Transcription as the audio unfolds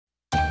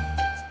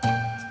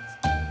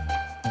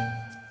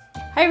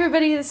Hi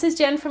everybody, this is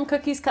Jen from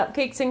Cookies,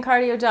 Cupcakes, and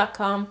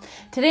Cardio.com.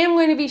 Today I'm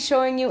going to be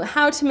showing you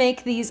how to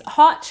make these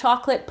hot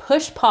chocolate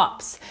push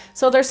pops.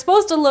 So they're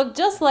supposed to look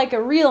just like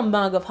a real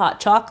mug of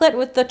hot chocolate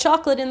with the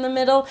chocolate in the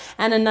middle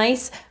and a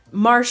nice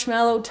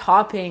marshmallow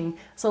topping.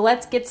 So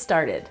let's get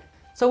started.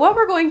 So what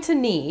we're going to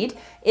need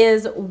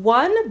is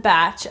one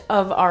batch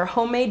of our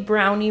homemade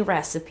brownie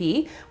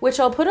recipe, which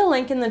I'll put a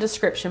link in the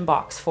description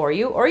box for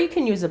you, or you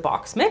can use a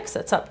box mix,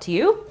 that's up to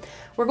you.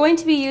 We're going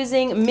to be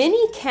using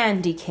mini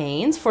candy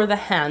canes for the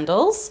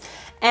handles,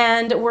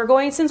 and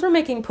since we're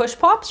making push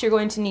pops, you're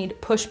going to need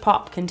push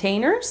pop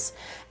containers,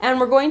 and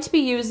we're going to be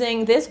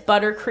using this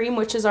buttercream,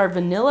 which is our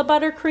vanilla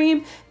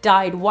buttercream,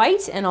 dyed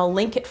white, and I'll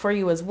link it for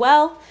you as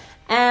well,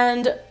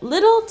 and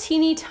little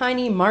teeny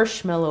tiny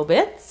marshmallow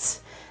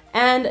bits,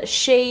 and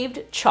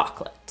shaved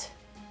chocolate.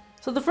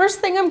 So the first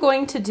thing I'm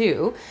going to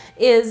do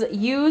is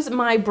use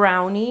my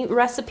brownie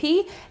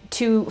recipe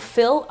to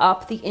fill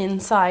up the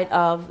inside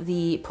of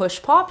the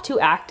push pop to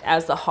act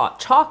as the hot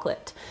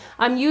chocolate.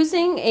 I'm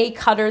using a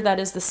cutter that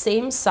is the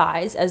same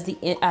size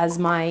as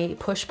my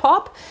push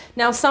pop.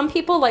 Now some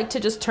people like to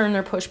just turn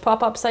their push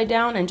pop upside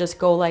down and just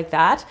go like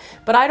that,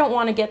 but I don't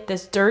want to get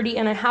this dirty,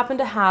 and I happen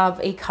to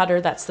have a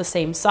cutter that's the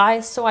same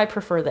size, so I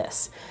prefer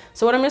this.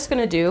 So what I'm just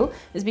going to do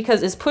is,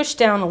 because it's pushed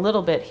down a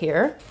little bit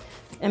here,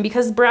 and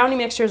because brownie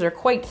mixtures are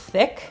quite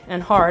thick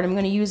and hard, I'm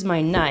going to use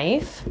my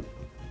knife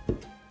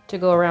to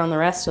go around the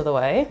rest of the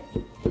way,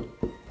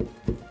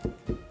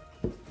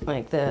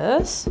 like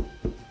this,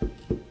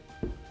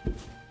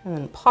 and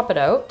then pop it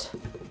out.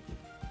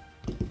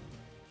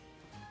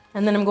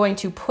 And then I'm going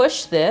to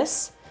push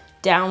this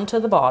down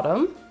to the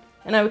bottom,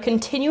 and I would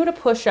continue to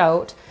push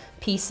out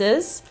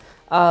pieces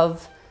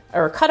of,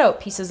 or cut out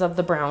pieces of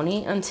the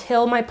brownie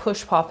until my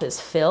push pop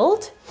is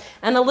filled.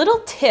 And a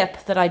little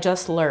tip that I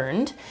just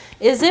learned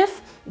is,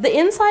 if the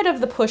inside of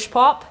the push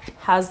pop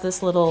has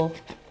this little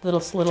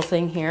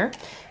thing here,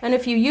 and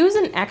if you use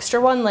an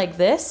extra one like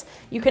this,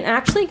 you can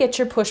actually get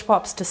your push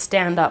pops to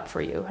stand up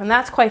for you, and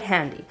that's quite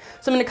handy.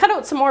 So I'm going to cut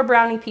out some more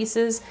brownie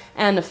pieces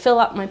and fill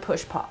up my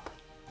push pop.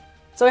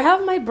 So I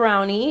have my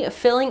brownie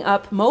filling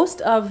up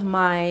most of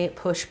my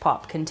push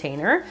pop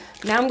container.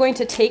 Now I'm going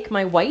to take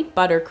my white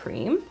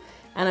buttercream,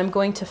 and I'm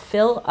going to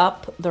fill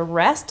up the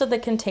rest of the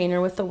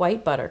container with the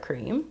white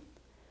buttercream.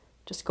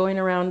 Just going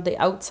around the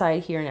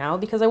outside here now,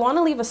 because I want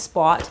to leave a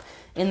spot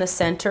in the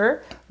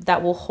center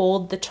that will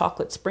hold the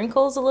chocolate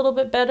sprinkles a little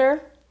bit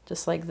better,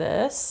 just like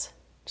this,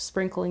 just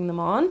sprinkling them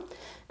on.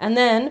 And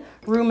then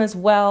room as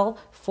well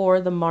for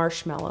the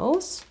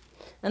marshmallows.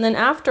 And then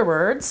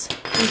afterwards,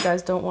 these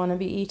guys don't want to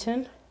be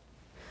eaten.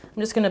 I'm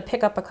just going to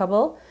pick up a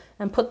couple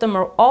and put them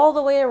all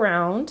the way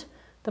around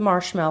the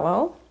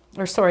marshmallow,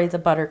 or sorry, the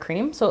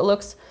buttercream, so it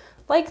looks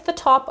like the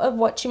top of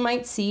what you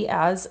might see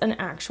as an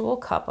actual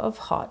cup of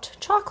hot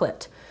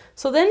chocolate.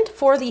 So then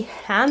for the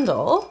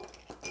handle,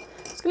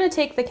 I'm just going to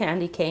take the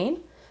candy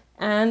cane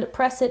and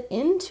press it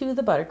into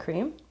the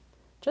buttercream,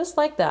 just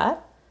like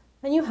that,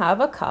 and you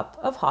have a cup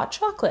of hot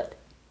chocolate.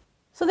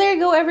 So there you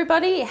go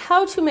everybody,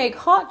 how to make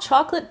hot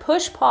chocolate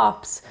push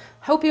pops.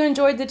 Hope you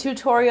enjoyed the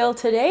tutorial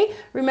today.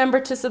 Remember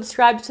to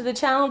subscribe to the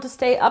channel to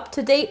stay up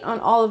to date on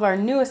all of our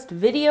newest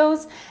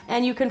videos,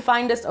 and you can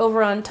find us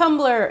over on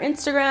Tumblr,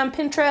 Instagram,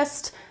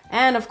 Pinterest,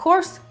 and of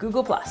course,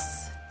 Google+.